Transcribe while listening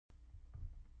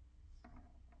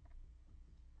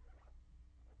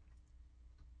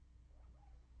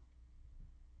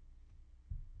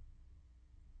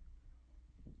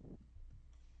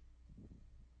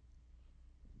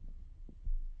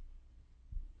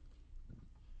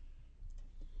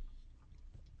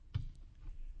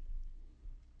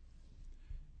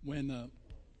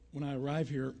When I arrive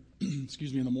here,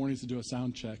 excuse me, in the mornings to do a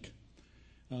sound check,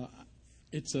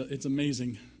 it's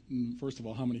amazing. First of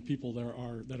all, how many people there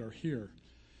are that are here,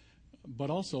 but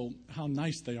also how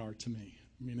nice they are to me.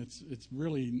 I mean, it's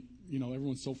really,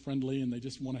 everyone's so friendly and they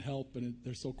just want to help and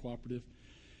they're so cooperative.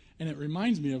 And it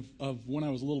reminds me of when I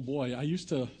was a little boy. I used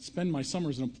to spend my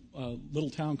summers in a little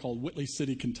town called Whitley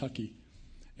City, Kentucky.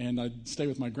 And I'd stay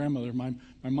with my grandmother. My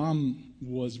mom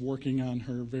was working on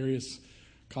her various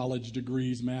college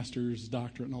degrees, master's,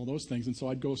 doctorate, and all those things. And so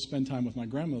I'd go spend time with my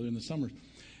grandmother in the summers.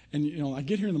 And, I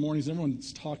get here in the mornings,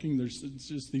 everyone's talking. There's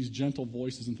just these gentle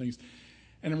voices and things.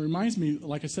 And it reminds me,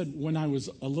 like I said, when I was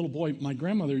a little boy, my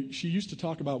grandmother, she used to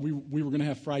talk about we were going to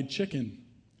have fried chicken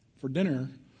for dinner.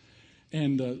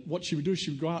 And what she would do is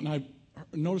she would go out, and I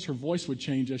noticed her voice would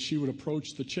change as she would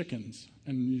approach the chickens.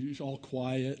 And all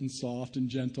quiet and soft and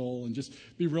gentle and just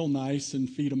be real nice and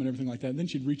feed them and everything like that. And then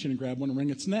she'd reach in and grab one and wring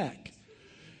its neck.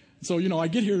 So, I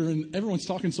get here and everyone's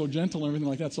talking so gentle and everything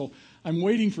like that. So I'm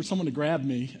waiting for someone to grab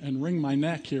me and wring my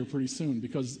neck here pretty soon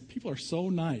because people are so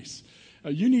nice.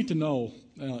 You need to know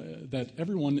that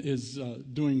everyone is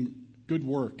doing good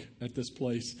work at this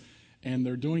place, and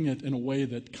they're doing it in a way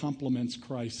that complements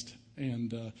Christ.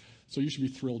 And so you should be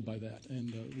thrilled by that.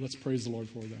 And let's praise the Lord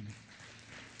for them.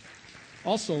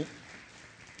 Also,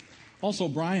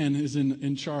 Brian is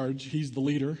in charge. He's the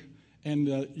leader. And,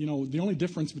 the only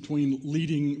difference between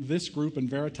leading this group and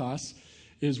Veritas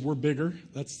is we're bigger.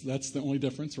 That's the only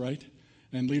difference, right?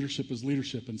 And leadership is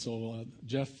leadership. And so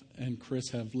Jeff and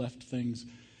Chris have left things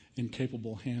in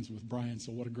capable hands with Brian.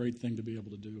 So what a great thing to be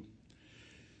able to do.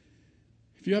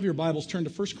 If you have your Bibles, turn to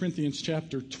 1 Corinthians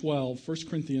chapter 12. 1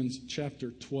 Corinthians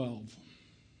chapter 12.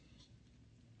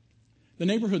 The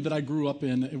neighborhood that I grew up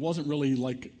in, it wasn't really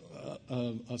like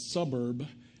a suburb.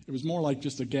 It was more like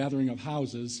just a gathering of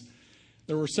houses.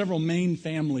 There were several main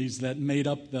families that made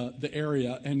up the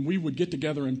area, and we would get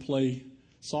together and play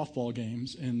softball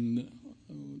games in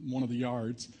one of the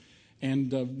yards.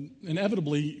 And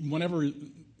inevitably, whenever,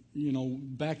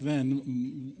 back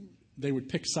then, they would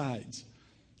pick sides.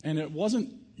 And it wasn't,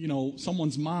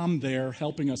 someone's mom there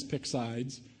helping us pick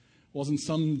sides. It wasn't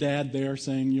some dad there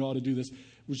saying you ought to do this.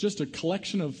 It was just a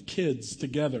collection of kids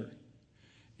together,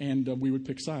 and we would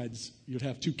pick sides. You'd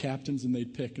have two captains, and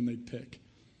they'd pick, and they'd pick.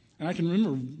 And I can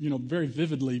remember, very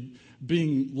vividly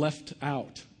being left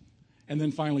out. And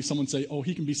then finally someone say, oh,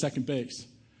 he can be second base.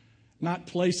 Not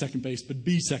play second base, but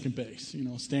be second base.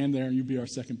 Stand there and you be our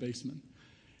second baseman.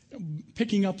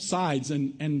 Picking up sides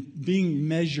and being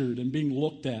measured and being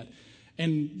looked at.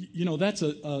 And, that's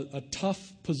a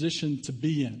tough position to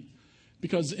be in.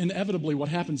 Because inevitably what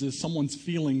happens is someone's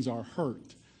feelings are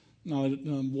hurt. Now,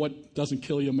 what doesn't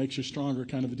kill you makes you stronger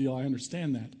kind of a deal. I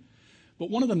understand that. But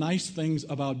one of the nice things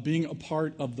about being a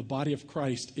part of the body of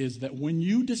Christ is that when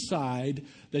you decide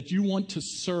that you want to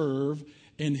serve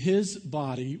in His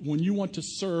body, when you want to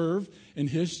serve in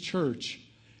His church,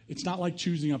 it's not like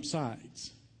choosing up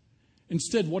sides.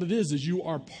 Instead, what it is you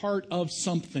are part of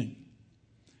something.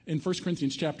 In 1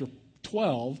 Corinthians chapter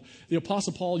 12, the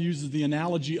Apostle Paul uses the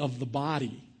analogy of the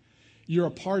body. You're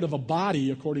a part of a body,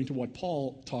 according to what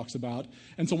Paul talks about.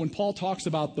 And so when Paul talks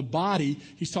about the body,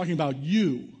 he's talking about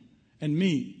you and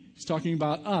me. He's talking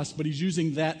about us, but he's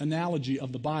using that analogy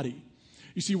of the body.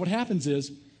 You see, what happens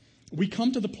is we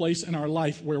come to the place in our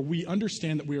life where we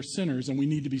understand that we are sinners and we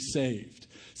need to be saved.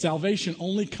 Salvation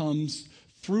only comes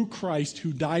through Christ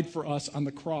who died for us on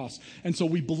the cross. And so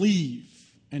we believe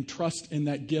and trust in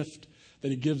that gift that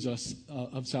He gives us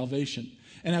of salvation.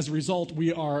 And as a result,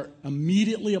 we are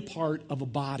immediately a part of a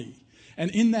body.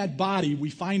 And in that body, we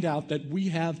find out that we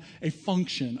have a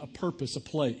function, a purpose, a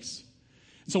place.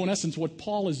 So in essence, what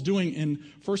Paul is doing in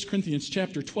 1 Corinthians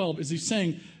chapter 12 is he's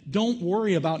saying, don't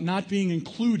worry about not being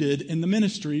included in the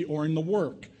ministry or in the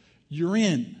work. You're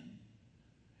in.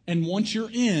 And once you're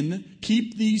in,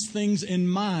 keep these things in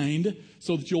mind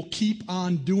so that you'll keep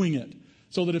on doing it.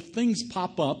 So that if things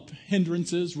pop up,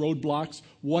 hindrances, roadblocks,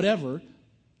 whatever,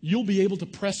 you'll be able to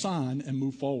press on and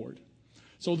move forward.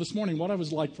 So this morning, what I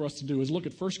would like for us to do is look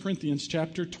at 1 Corinthians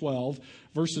chapter 12,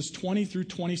 verses 20 through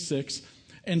 26,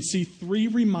 and see three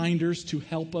reminders to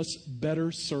help us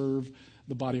better serve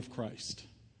the body of Christ.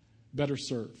 Better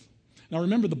serve. Now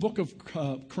remember, the book of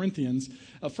Corinthians,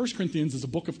 1 Corinthians is a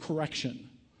book of correction.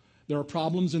 There are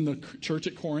problems in the church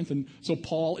at Corinth, and so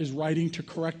Paul is writing to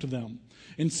correct them.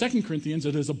 In 2 Corinthians,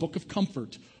 it is a book of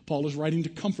comfort. Paul is writing to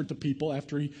comfort the people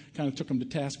after he kind of took them to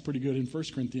task pretty good in 1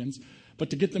 Corinthians, but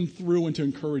to get them through and to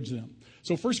encourage them.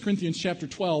 So 1 Corinthians chapter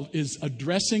 12 is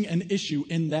addressing an issue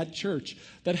in that church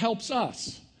that helps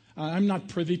us. I'm not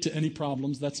privy to any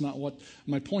problems. That's not what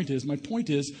my point is. My point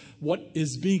is what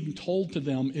is being told to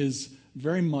them is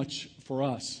very much for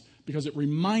us because it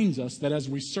reminds us that as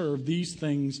we serve, these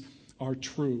things are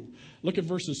true. Look at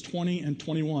verses 20 and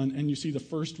 21, and you see the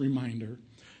first reminder.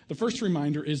 The first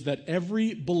reminder is that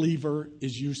every believer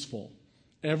is useful.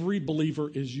 Every believer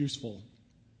is useful.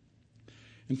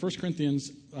 In 1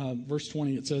 Corinthians verse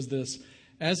 20, it says this,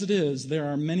 "As it is, there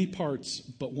are many parts,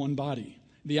 but one body.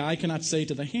 The eye cannot say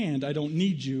to the hand, 'I don't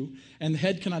need you,' and the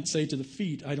head cannot say to the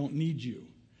feet, 'I don't need you.'"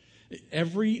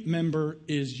 Every member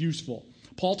is useful.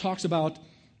 Paul talks about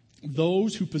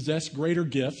those who possess greater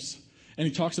gifts, and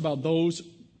he talks about those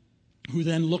who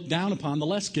then look down upon the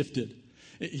less gifted.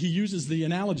 He uses the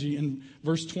analogy in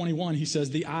verse 21. He says,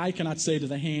 "The eye cannot say to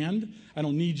the hand, 'I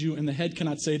don't need you,' and the head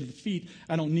cannot say to the feet,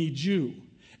 'I don't need you.'"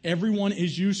 Everyone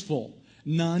is useful,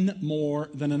 none more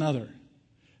than another.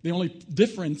 The only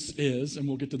difference is, and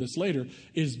we'll get to this later,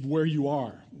 is where you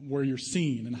are, where you're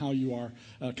seen, and how you are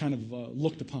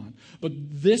looked upon. But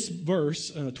this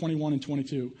verse, 20 and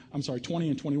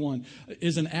 21,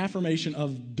 is an affirmation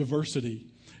of diversity.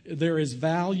 There is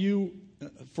value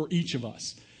for each of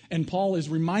us. And Paul is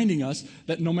reminding us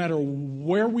that no matter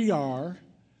where we are,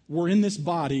 we're in this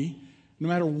body, no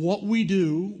matter what we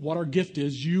do, what our gift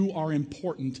is, you are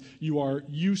important, you are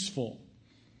useful.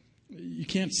 You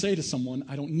can't say to someone,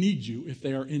 "I don't need you," if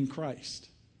they are in Christ.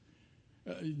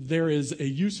 There is a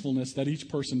usefulness that each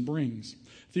person brings.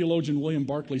 Theologian William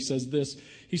Barclay says this.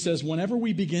 He says, "Whenever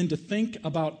we begin to think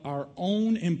about our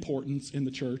own importance in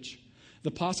the church,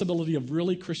 the possibility of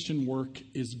really Christian work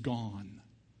is gone."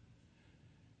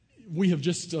 We have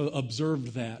just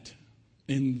observed that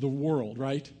in the world,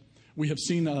 right? We have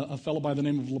seen a fellow by the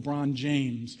name of LeBron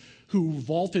James who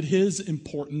vaulted his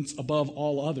importance above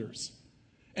all others.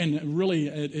 And really,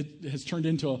 it has turned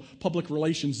into a public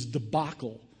relations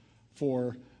debacle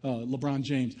for LeBron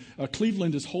James.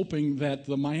 Cleveland is hoping that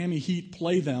the Miami Heat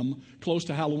play them close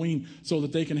to Halloween so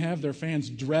that they can have their fans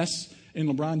dress in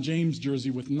LeBron James jersey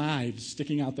with knives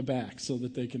sticking out the back so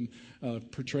that they can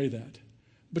portray that.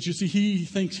 But you see, he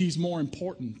thinks he's more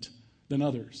important than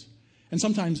others. And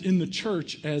sometimes in the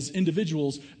church, as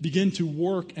individuals begin to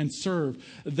work and serve,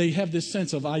 they have this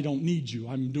sense of, "I don't need you.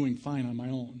 I'm doing fine on my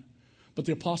own." But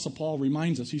the Apostle Paul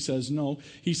reminds us, he says, no.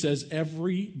 He says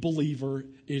every believer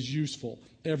is useful.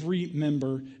 Every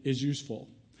member is useful.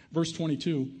 Verse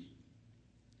 22,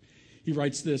 he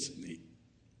writes this.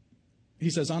 He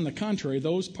says, "On the contrary,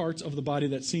 those parts of the body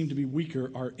that seem to be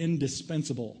weaker are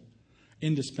indispensable."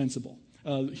 Indispensable.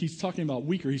 He's talking about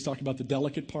weaker. He's talking about the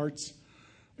delicate parts.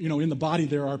 You know, in the body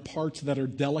there are parts that are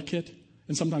delicate.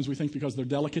 And sometimes we think because they're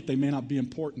delicate, they may not be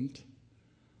important.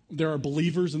 There are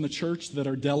believers in the church that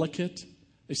are delicate.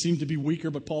 They seem to be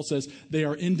weaker, but Paul says they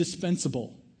are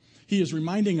indispensable. He is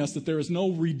reminding us that there is no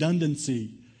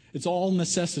redundancy. It's all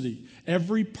necessity.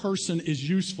 Every person is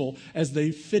useful as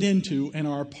they fit into and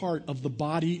are a part of the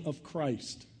body of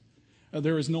Christ.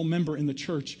 There is no member in the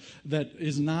church that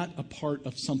is not a part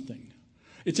of something.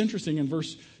 It's interesting in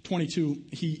verse 22,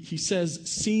 he says,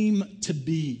 seem to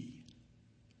be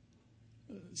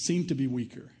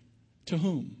weaker. To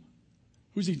whom?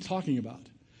 Who's he talking about?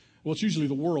 Well, it's usually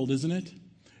the world, isn't it?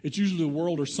 It's usually the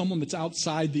world or someone that's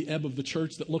outside the ebb of the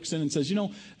church that looks in and says, you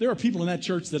know, there are people in that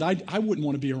church that I wouldn't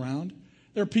want to be around.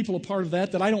 There are people a part of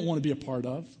that I don't want to be a part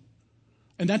of.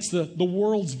 And that's the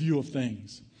world's view of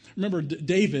things. Remember,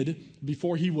 David,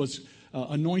 before he was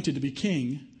anointed to be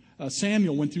king,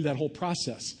 Samuel went through that whole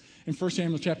process. In 1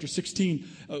 Samuel chapter 16,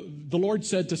 the Lord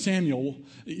said to Samuel,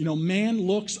 you know, man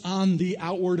looks on the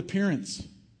outward appearance,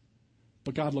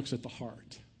 but God looks at the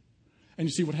heart. And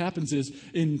you see what happens is,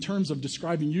 in terms of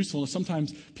describing usefulness,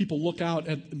 sometimes people look out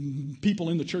at people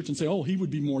in the church and say, oh, he would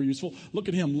be more useful. Look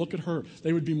at him, look at her.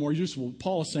 They would be more useful.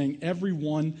 Paul is saying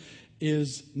everyone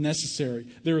is necessary.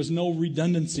 There is no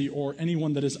redundancy or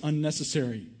anyone that is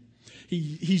unnecessary.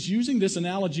 He's using this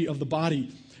analogy of the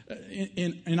body.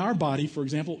 In our body, for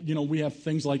example, you know, we have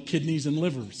things like kidneys and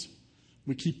livers.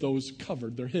 We keep those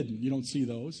covered. They're hidden. You don't see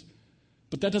those.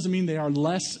 But that doesn't mean they are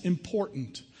less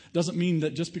important. Doesn't mean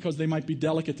that just because they might be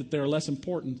delicate that they are less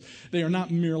important. They are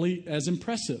not merely as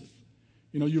impressive.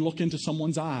 You know, you look into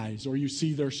someone's eyes, or you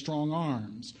see their strong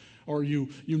arms, or you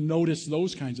notice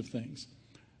those kinds of things.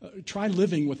 Try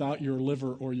living without your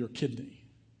liver or your kidney.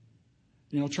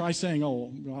 You know, try saying,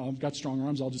 oh, well, I've got strong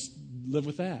arms, I'll just live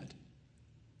with that.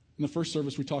 In the first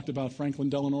service, we talked about Franklin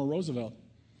Delano Roosevelt,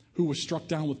 who was struck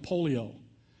down with polio,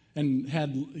 and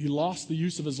he lost the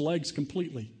use of his legs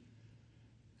completely.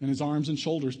 And his arms and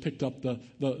shoulders picked up the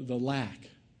lack.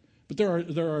 But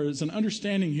there is an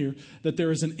understanding here that there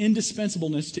is an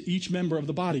indispensableness to each member of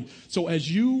the body. So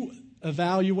as you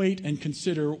evaluate and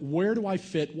consider, where do I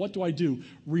fit? What do I do?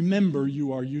 Remember,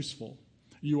 you are useful.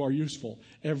 You are useful.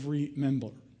 Every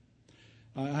member.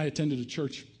 I attended a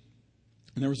church,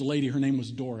 and there was a lady. Her name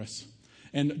was Doris.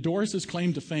 And Doris's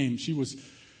claim to fame, she was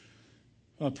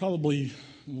probably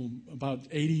about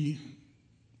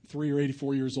 83 or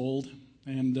 84 years old.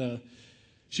 And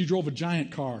she drove a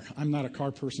giant car. I'm not a car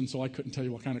person, so I couldn't tell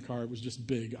you what kind of car. It was just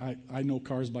big. I know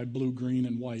cars by blue, green,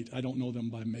 and white. I don't know them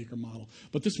by make or model.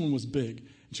 But this one was big.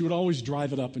 And she would always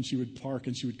drive it up, and she would park,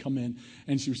 and she would come in,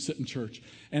 and she would sit in church.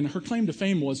 And her claim to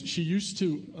fame was she used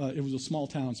to, it was a small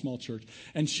town, small church,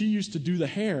 and she used to do the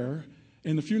hair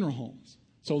in the funeral homes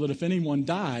so that if anyone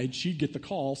died, she'd get the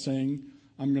call saying,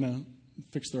 I'm going to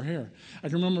fix their hair. I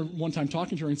can remember one time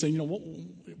talking to her and saying,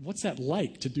 what's that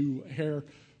like to do hair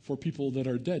for people that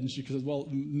are dead? And she said, well,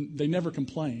 they never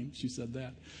complain. She said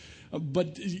that.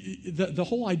 But the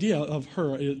whole idea of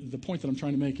her, the point that I'm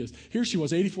trying to make is, here she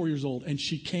was, 84 years old, and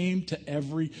she came to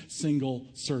every single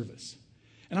service.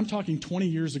 And I'm talking 20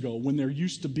 years ago when there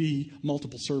used to be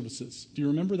multiple services. Do you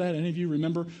remember that? Any of you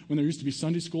remember when there used to be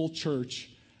Sunday school, church,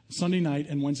 Sunday night,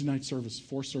 and Wednesday night service,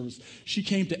 4 services? She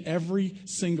came to every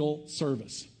single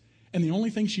service. And the only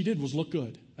thing she did was look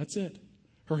good. That's it.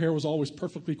 Her hair was always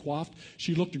perfectly coiffed.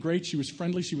 She looked great. She was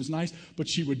friendly. She was nice. But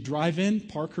she would drive in,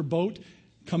 park her boat,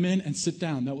 come in, and sit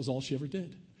down. That was all she ever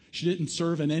did. She didn't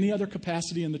serve in any other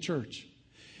capacity in the church.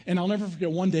 And I'll never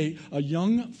forget one day, a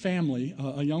young family,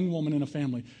 a young woman in a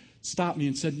family, stopped me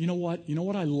and said, you know what? You know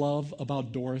what I love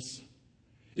about Doris?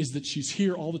 Is that she's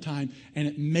here all the time, and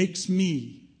it makes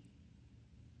me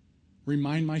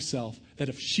remind myself that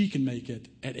if she can make it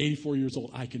at 84 years old,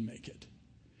 I can make it.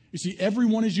 You see,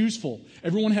 everyone is useful.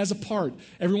 Everyone has a part.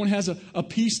 Everyone has a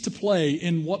piece to play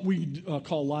in what we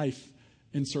call life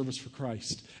in service for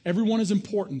Christ. Everyone is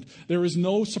important. There is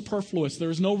no superfluous. There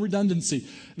is no redundancy.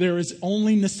 There is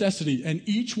only necessity. And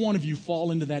each one of you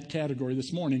fall into that category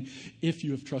this morning if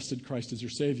you have trusted Christ as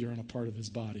your Savior and a part of His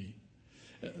body.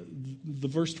 The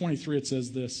verse 23, it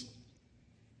says this.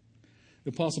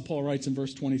 The Apostle Paul writes in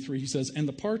verse 23, he says, and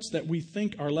the parts that we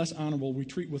think are less honorable we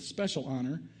treat with special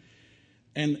honor,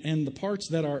 and the parts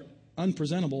that are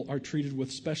unpresentable are treated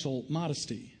with special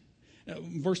modesty.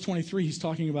 Verse 23, he's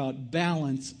talking about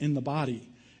balance in the body.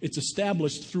 It's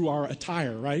established through our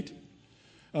attire, right?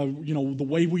 The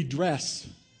way we dress,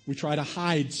 we try to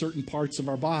hide certain parts of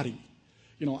our body.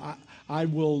 I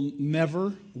will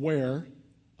never wear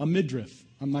a midriff.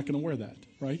 I'm not going to wear that,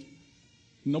 right?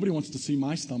 Nobody wants to see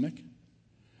my stomach.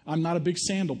 I'm not a big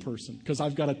sandal person because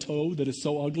I've got a toe that is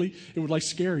so ugly, it would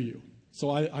scare you. So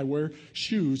I wear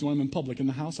shoes when I'm in public. In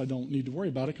the house, I don't need to worry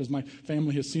about it because my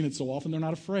family has seen it so often, they're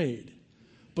not afraid.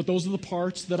 But those are the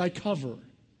parts that I cover.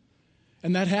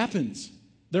 And that happens.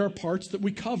 There are parts that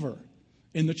we cover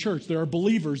in the church. There are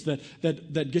believers that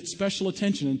get special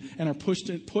attention and are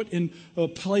put in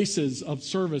places of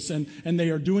service, and they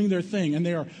are doing their thing, and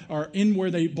they are in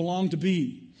where they belong to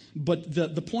be. But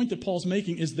the point that Paul's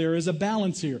making is there is a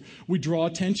balance here. We draw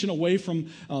attention away from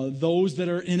those that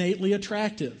are innately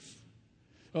attractive.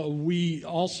 We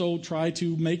also try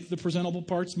to make the presentable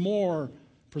parts more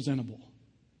presentable.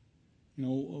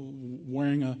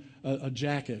 Wearing a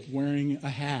jacket, wearing a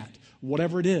hat,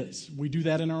 whatever it is. We do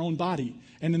that in our own body.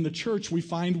 And in the church, we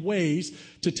find ways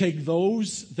to take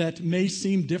those that may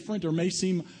seem different or may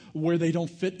seem where they don't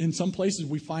fit in some places,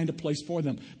 we find a place for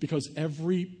them because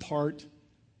every part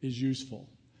is useful.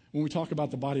 When we talk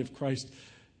about the body of Christ,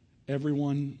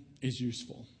 everyone is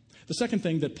useful. The second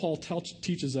thing that Paul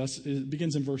teaches us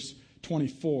begins in verse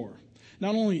 24.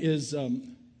 Not only is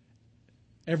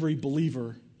every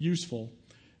believer useful,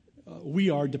 we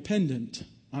are dependent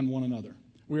on one another.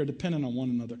 We are dependent on one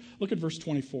another. Look at verse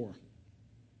 24.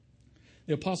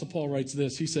 The Apostle Paul writes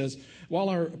this. He says, while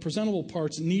our presentable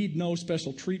parts need no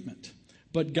special treatment,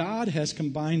 but God has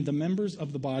combined the members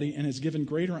of the body and has given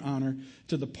greater honor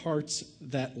to the parts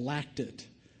that lacked it.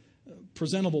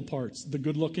 Presentable parts, the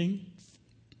good-looking,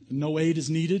 no aid is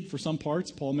needed for some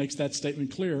parts. Paul makes that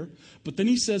statement clear. But then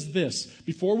he says this,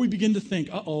 before we begin to think,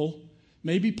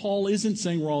 maybe Paul isn't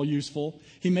saying we're all useful.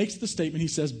 He makes the statement, he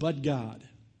says, but God.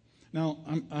 Now,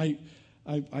 I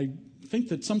think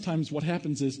that sometimes what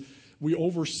happens is we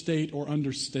overstate or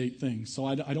understate things. So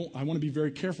I want to be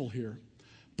very careful here.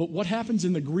 But what happens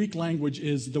in the Greek language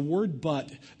is the word but,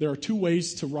 there are two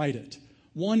ways to write it.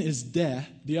 One is de,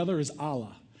 the other is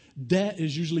Allah. De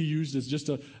is usually used as just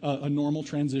a normal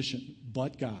transition,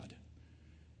 but God.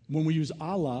 When we use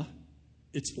Allah,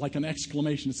 it's like an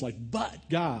exclamation. It's like, but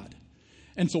God.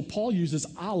 And so Paul uses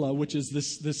Allah, which is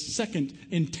this second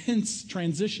intense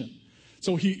transition.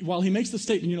 So while he makes the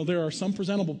statement, there are some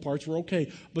presentable parts, we're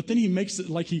okay. But then he makes it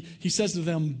like he says to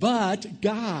them, but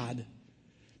God,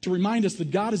 to remind us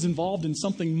that God is involved in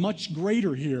something much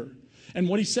greater here. And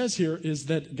what he says here is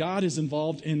that God is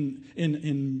involved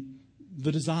in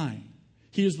the design.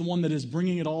 He is the one that is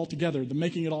bringing it all together,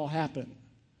 making it all happen.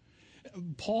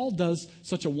 Paul does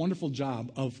such a wonderful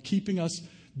job of keeping us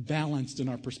balanced in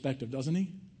our perspective, doesn't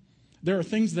he? There are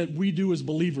things that we do as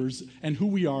believers, and who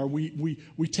we are, we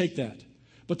take that.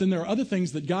 But then there are other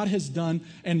things that God has done,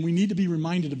 and we need to be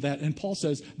reminded of that. And Paul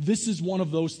says, this is one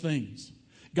of those things.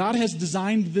 God has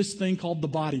designed this thing called the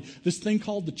body, this thing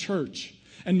called the church.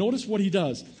 And notice what he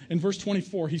does. In verse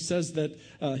 24, he says that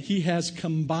he has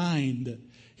combined.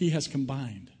 He has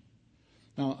combined.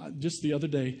 Now, just the other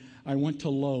day, I went to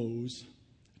Lowe's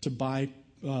to buy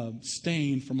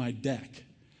stain for my deck.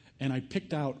 And I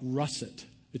picked out russet.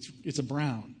 It's a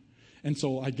brown. And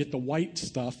so I get the white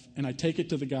stuff, and I take it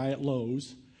to the guy at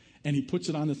Lowe's, and he puts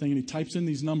it on the thing, and he types in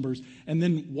these numbers. And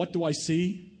then what do I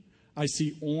see? I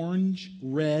see orange,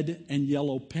 red, and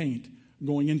yellow paint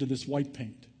going into this white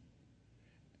paint.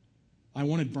 I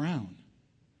wanted brown.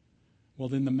 Well,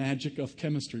 then the magic of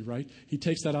chemistry, right? He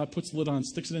takes that out, puts the lid on,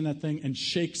 sticks it in that thing, and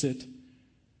shakes it.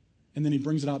 And then he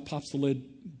brings it out, pops the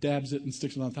lid, dabs it, and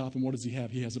sticks it on top. And what does he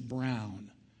have? He has it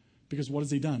brown. Because what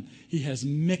has he done? He has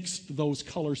mixed those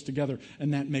colors together,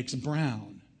 and that makes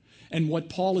brown. And what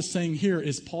Paul is saying here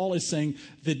is Paul is saying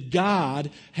that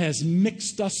God has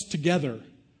mixed us together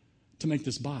to make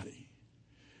this body.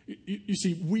 You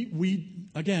see, we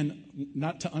again,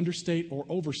 not to understate or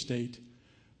overstate,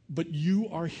 but you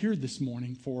are here this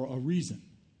morning for a reason.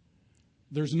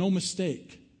 There's no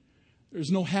mistake.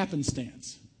 There's no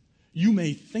happenstance. You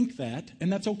may think that,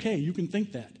 and that's okay. You can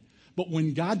think that. But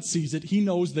when God sees it, he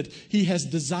knows that he has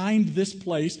designed this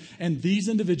place and these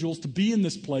individuals to be in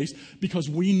this place because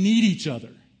we need each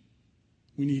other.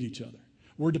 We need each other.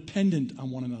 We're dependent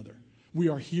on one another. We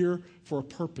are here for a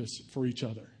purpose for each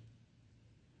other.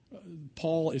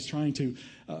 Paul is trying to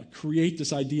create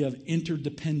this idea of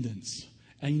interdependence,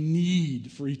 a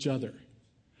need for each other.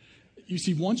 You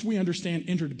see, once we understand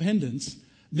interdependence,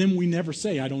 then we never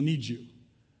say, I don't need you.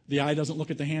 The eye doesn't look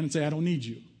at the hand and say, I don't need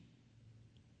you.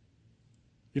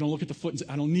 You don't look at the foot and say,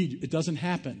 I don't need you. It doesn't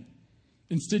happen.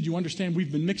 Instead, you understand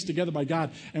we've been mixed together by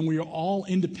God, and we are all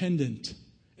interdependent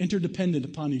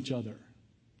upon each other.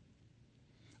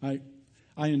 I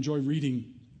enjoy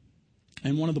reading,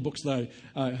 and one of the books that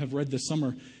I have read this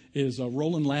summer is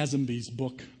Roland Lazenby's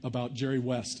book about Jerry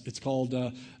West. It's called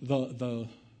The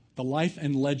Life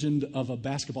and Legend of a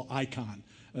Basketball Icon.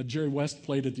 Jerry West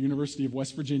played at the University of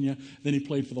West Virginia. Then he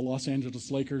played for the Los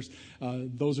Angeles Lakers.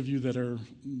 Those of you that are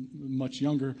much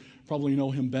younger probably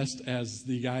know him best as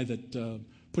the guy that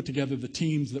put together the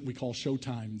teams that we call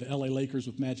Showtime, the LA Lakers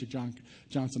with Magic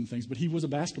Johnson and things. But he was a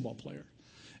basketball player.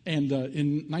 And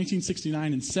in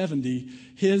 1969 and 70,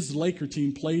 his Laker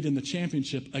team played in the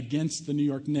championship against the New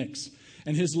York Knicks.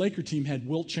 And his Laker team had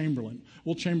Wilt Chamberlain.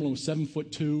 Wilt Chamberlain was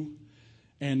 7'2".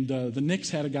 And the Knicks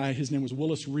had a guy, his name was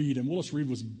Willis Reed. And Willis Reed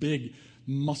was a big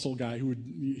muscle guy who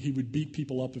would beat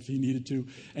people up if he needed to.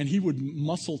 And he would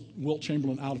muscle Wilt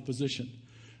Chamberlain out of position.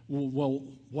 Well,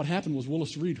 what happened was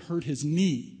Willis Reed hurt his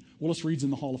knee. Willis Reed's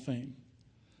in the Hall of Fame.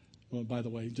 Well, by the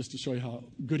way, just to show you how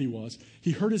good he was.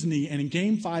 He hurt his knee, and in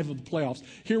Game 5 of the playoffs,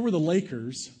 here were the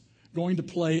Lakers going to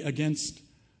play against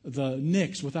the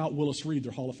Knicks without Willis Reed,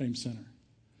 their Hall of Fame center.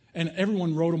 And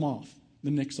everyone wrote him off. The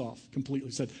Knicks off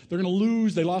completely. Said, they're going to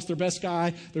lose. They lost their best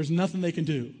guy. There's nothing they can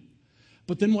do.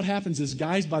 But then what happens is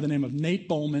guys by the name of Nate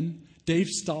Bowman, Dave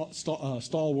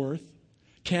Stallworth,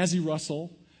 Cassie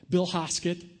Russell, Bill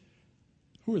Hoskett.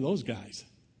 Who are those guys?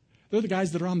 They're the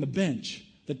guys that are on the bench,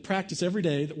 that practice every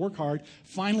day, that work hard,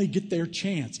 finally get their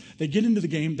chance. They get into the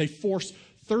game. They force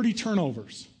 30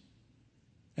 turnovers.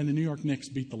 And the New York Knicks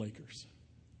beat the Lakers.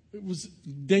 It was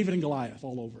David and Goliath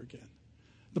all over again.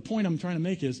 The point I'm trying to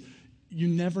make is, you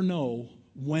never know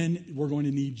when we're going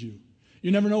to need you.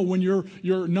 You never know when your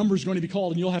number is going to be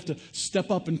called and you'll have to step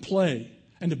up and play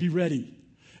and to be ready.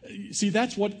 See,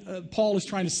 that's what Paul is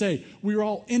trying to say. We are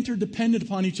all interdependent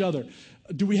upon each other.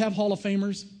 Do we have Hall of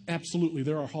Famers? Absolutely.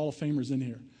 There are Hall of Famers in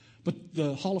here. But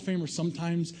the Hall of Famers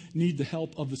sometimes need the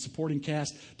help of the supporting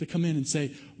cast to come in and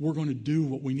say, we're going to do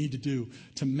what we need to do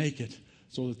to make it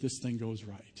so that this thing goes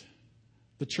right.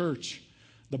 The church,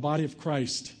 the body of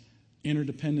Christ,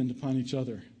 interdependent upon each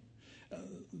other.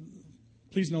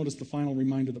 Please notice the final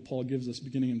reminder that Paul gives us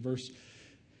beginning in verse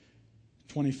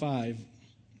 25.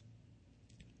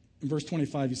 In verse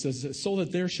 25 he says, so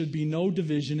that there should be no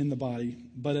division in the body,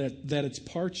 but that its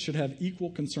parts should have equal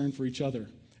concern for each other.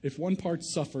 If one part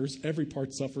suffers, every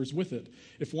part suffers with it.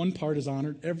 If one part is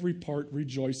honored, every part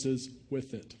rejoices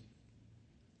with it.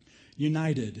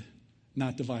 United,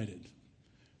 not divided.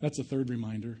 That's a third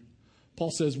reminder.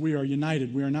 Paul says we are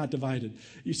united, we are not divided.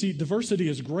 You see, diversity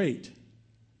is great.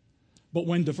 But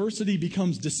when diversity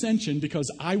becomes dissension because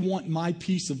I want my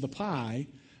piece of the pie,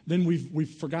 then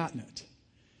we've forgotten it.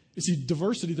 You see,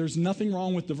 diversity, there's nothing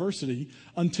wrong with diversity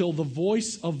until the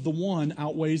voice of the one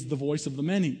outweighs the voice of the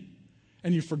many.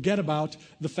 And you forget about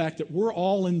the fact that we're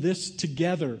all in this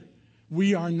together.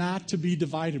 We are not to be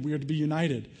divided. We are to be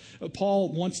united.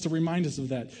 Paul wants to remind us of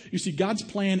that. You see, God's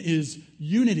plan is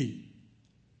unity.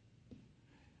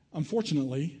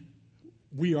 Unfortunately,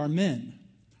 we are men.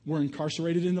 We're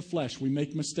incarcerated in the flesh. We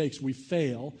make mistakes. We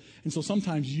fail. And so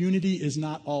sometimes unity is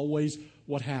not always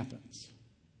what happens.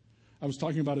 I was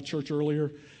talking about a church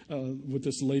earlier with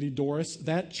this lady, Doris.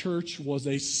 That church was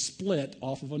a split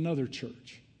off of another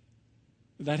church.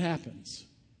 That happens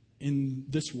in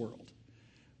this world.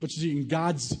 But you see, in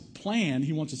God's plan,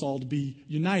 he wants us all to be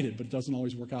united, but it doesn't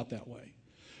always work out that way.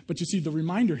 But you see, the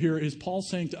reminder here is Paul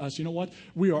saying to us, you know what?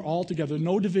 We are all together.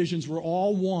 No divisions. We're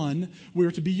all one. We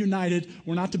are to be united.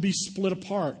 We're not to be split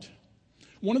apart.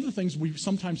 One of the things we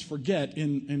sometimes forget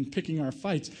in picking our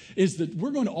fights is that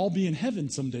we're going to all be in heaven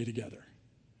someday together.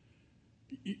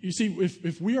 You see,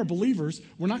 if we are believers,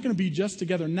 we're not going to be just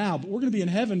together now, but we're going to be in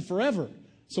heaven forever.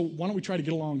 So why don't we try to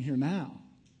get along here now?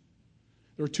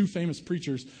 There were two famous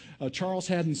preachers, Charles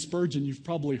Haddon Spurgeon, you've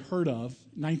probably heard of,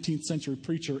 19th century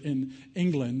preacher in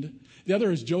England. The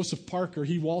other is Joseph Parker.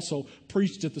 He also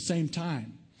preached at the same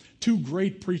time. Two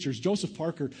great preachers. Joseph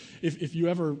Parker, if you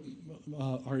ever,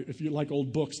 or if you like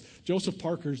old books,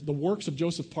 the works of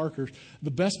Joseph Parker,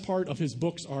 the best part of his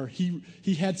books are he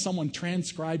had someone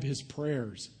transcribe his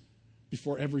prayers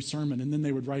before every sermon, and then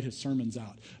they would write his sermons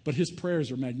out. But his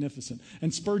prayers are magnificent.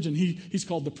 And Spurgeon, he's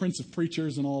called the Prince of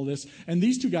Preachers and all this. And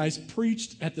these two guys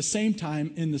preached at the same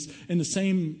time in the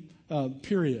same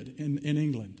period in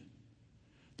England.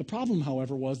 The problem,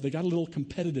 however, was they got a little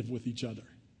competitive with each other.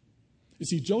 You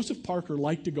see, Joseph Parker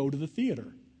liked to go to the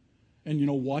theater and,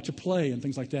 watch a play and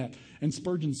things like that. And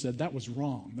Spurgeon said that was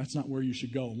wrong. That's not where you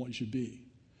should go and what you should be.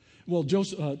 Well,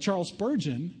 Charles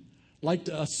Spurgeon liked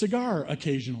a cigar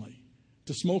occasionally,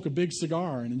 to smoke a big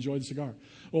cigar and enjoy the cigar.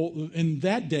 Well, in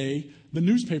that day, the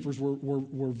newspapers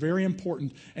were very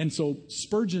important. And so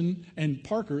Spurgeon and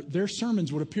Parker, their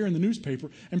sermons would appear in the newspaper.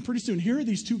 And pretty soon, here are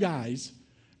these two guys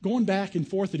going back and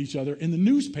forth at each other in the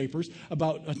newspapers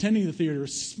about attending the theater,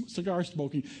 cigar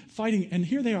smoking, fighting. And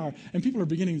here they are. And people are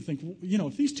beginning to think,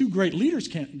 if these two great leaders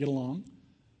can't get along,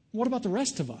 what about the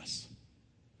rest of us?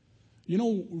 You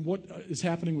know what is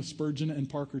happening with Spurgeon and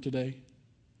Parker today?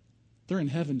 They're in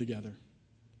heaven together.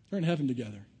 They're in heaven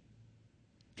together.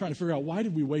 Trying to figure out, why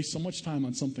did we waste so much time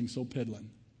on something so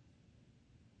piddling?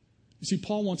 You see,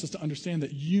 Paul wants us to understand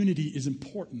that unity is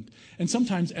important. And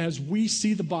sometimes as we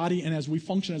see the body and as we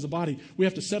function as a body, we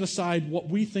have to set aside what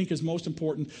we think is most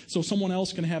important so someone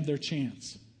else can have their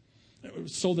chance,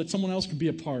 so that someone else can be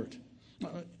a part.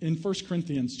 In 1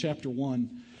 Corinthians chapter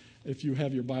 1, if you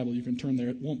have your Bible, you can turn there.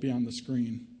 It won't be on the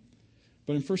screen.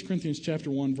 But in 1 Corinthians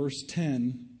chapter 1, verse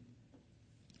 10,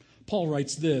 Paul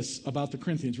writes this about the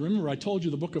Corinthians. Remember, I told you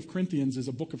the book of Corinthians is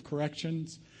a book of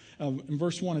corrections. In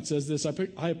verse 1, it says this,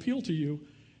 I appeal to you,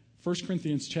 1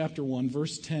 Corinthians chapter 1,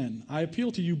 verse 10. I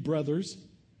appeal to you, brothers,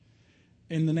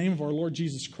 in the name of our Lord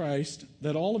Jesus Christ,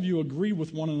 that all of you agree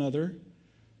with one another,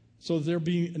 so that there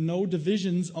be no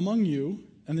divisions among you,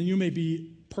 and that you may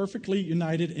be perfectly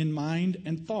united in mind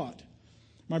and thought.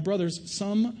 My brothers,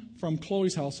 some from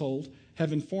Chloe's household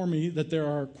have informed me that there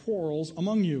are quarrels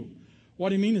among you.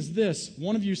 What I mean is this: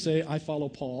 one of you say, I follow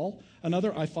Paul,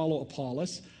 another I follow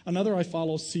Apollos, another I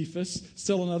follow Cephas,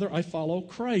 still another I follow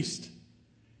Christ.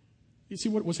 You see,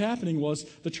 what was happening was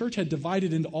the church had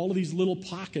divided into all of these little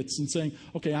pockets and saying,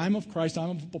 okay, I'm of Christ, I'm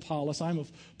of Apollos, I'm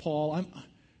of Paul.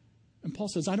 And Paul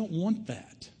says, I don't want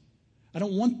that. I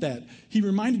don't want that. He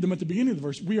reminded them at the beginning of the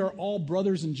verse, we are all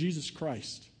brothers in Jesus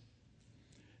Christ.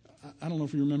 I don't know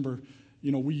if you remember,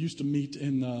 we used to meet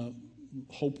in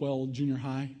Hopewell Junior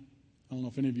High. I don't know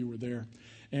if any of you were there.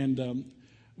 And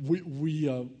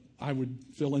I would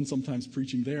fill in sometimes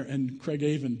preaching there. And Craig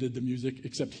Avon did the music,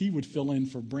 except he would fill in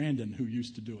for Brandon, who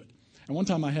used to do it. And one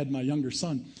time I had my younger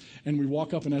son, and we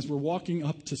walk up, and as we're walking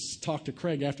up to talk to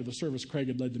Craig after the service, Craig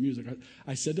had led the music.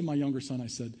 I said to my younger son,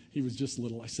 he was just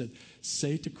little, I said,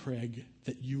 say to Craig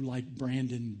that you like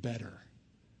Brandon better.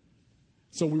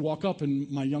 So we walk up, and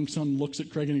my young son looks at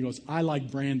Craig, and he goes, I like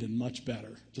Brandon much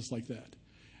better, just like that.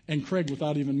 And Craig,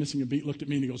 without even missing a beat, looked at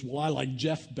me, and he goes, well, I like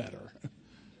Jeff better.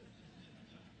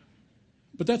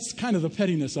 But that's kind of the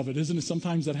pettiness of it, isn't it?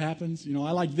 Sometimes that happens. I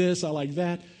like this, I like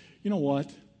that. You know what?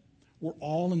 We're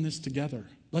all in this together.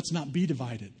 Let's not be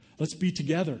divided. Let's be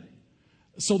together.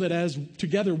 So that as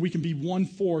together we can be one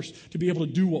force to be able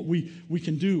to do what we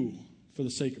can do for the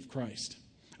sake of Christ.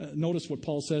 Notice what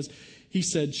Paul says. He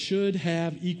said, should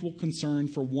have equal concern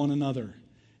for one another.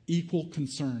 Equal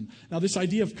concern. Now, this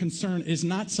idea of concern is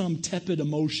not some tepid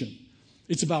emotion.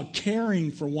 It's about caring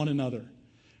for one another.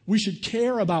 We should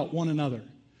care about one another.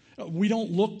 We don't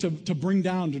look to bring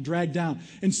down, to drag down.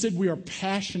 Instead, we are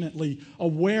passionately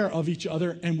aware of each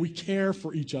other and we care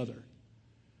for each other.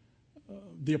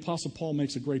 The Apostle Paul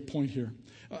makes a great point here.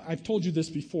 I've told you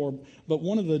this before, but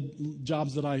one of the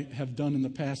jobs that I have done in the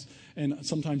past and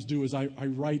sometimes do is I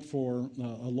write for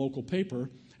a local paper.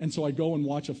 And so I go and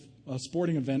watch a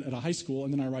sporting event at a high school,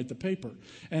 and then I write the paper.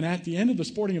 And at the end of the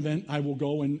sporting event, I will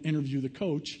go and interview the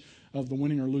coach of the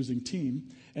winning or losing team,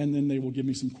 and then they will give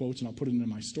me some quotes, and I'll put it into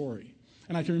my story.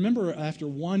 And I can remember after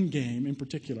one game in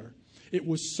particular, it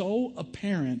was so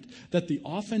apparent that the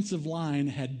offensive line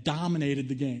had dominated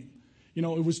the game.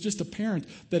 It was just apparent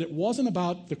that it wasn't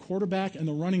about the quarterback and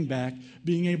the running back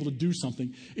being able to do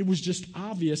something. It was just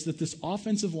obvious that this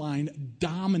offensive line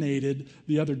dominated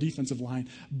the other defensive line,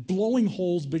 blowing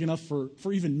holes big enough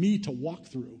for even me to walk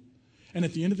through. And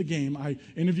at the end of the game, I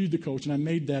interviewed the coach, and I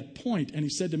made that point. And he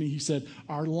said to me,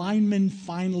 our linemen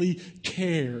finally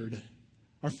cared.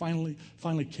 Finally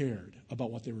cared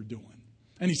about what they were doing.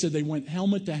 And he said they went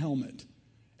helmet to helmet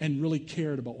and really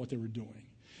cared about what they were doing.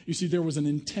 You see, there was an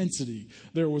intensity.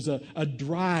 There was a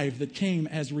drive that came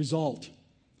as a result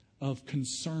of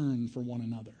concern for one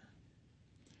another.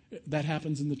 That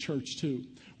happens in the church too.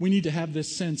 We need to have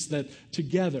this sense that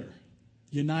together,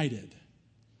 united,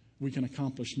 we can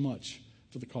accomplish much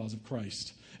for the cause of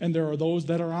Christ. And there are those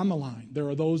that are on the line. There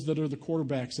are those that are the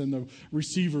quarterbacks and the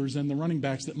receivers and the running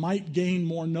backs that might gain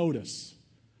more notice.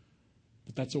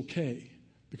 But that's okay,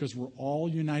 because we're all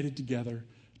united together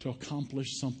to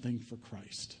accomplish something for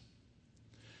Christ.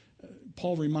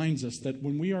 Paul reminds us that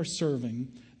when we are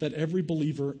serving, that every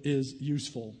believer is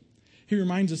useful. He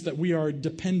reminds us that we are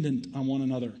dependent on one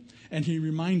another. And he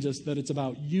reminds us that it's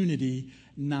about unity,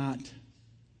 not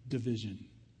division.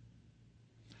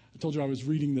 I told you I was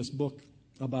reading this book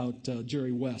about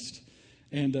Jerry West.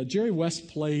 And Jerry West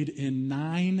played in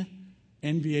 9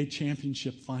 NBA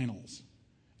championship finals.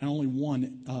 And only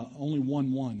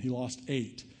won one. He lost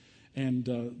 8. And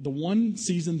the one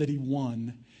season that he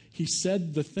won, he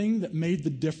said the thing that made the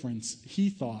difference, he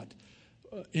thought,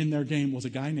 in their game was a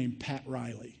guy named Pat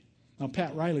Riley. Now,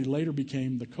 Pat Riley later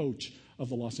became the coach of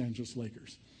the Los Angeles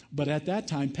Lakers. But at that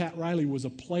time, Pat Riley was a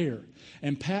player.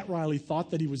 And Pat Riley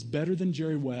thought that he was better than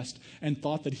Jerry West and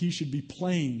thought that he should be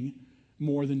playing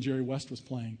more than Jerry West was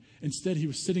playing. Instead, he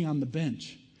was sitting on the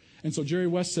bench. And so Jerry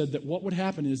West said that what would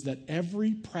happen is that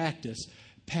every practice,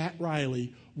 Pat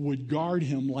Riley would guard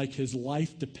him like his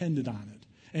life depended on it.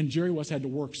 And Jerry West had to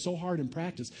work so hard in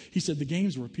practice. He said the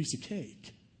games were a piece of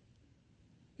cake.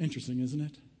 Interesting, isn't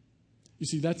it? You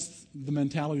see, that's the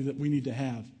mentality that we need to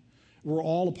have. We're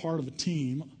all a part of a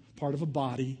team, part of a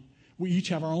body. We each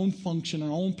have our own function,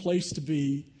 our own place to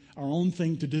be, our own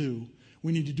thing to do.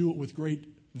 We need to do it with great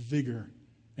vigor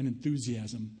and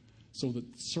enthusiasm so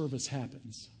that service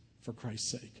happens for Christ's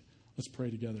sake. Let's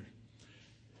pray together.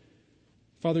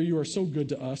 Father, you are so good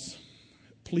to us.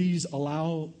 Please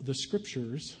allow the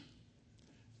Scriptures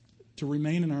to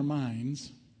remain in our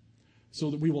minds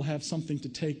so that we will have something to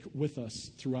take with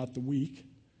us throughout the week.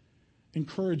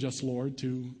 Encourage us, Lord,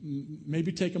 to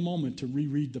maybe take a moment to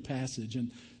reread the passage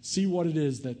and see what it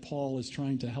is that Paul is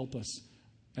trying to help us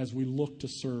as we look to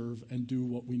serve and do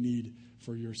what we need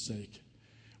for your sake.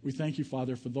 We thank you,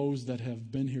 Father, for those that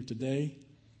have been here today,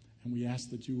 and we ask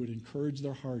that you would encourage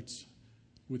their hearts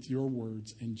with your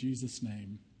words. In Jesus'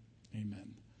 name,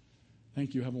 amen.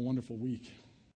 Thank you. Have a wonderful week.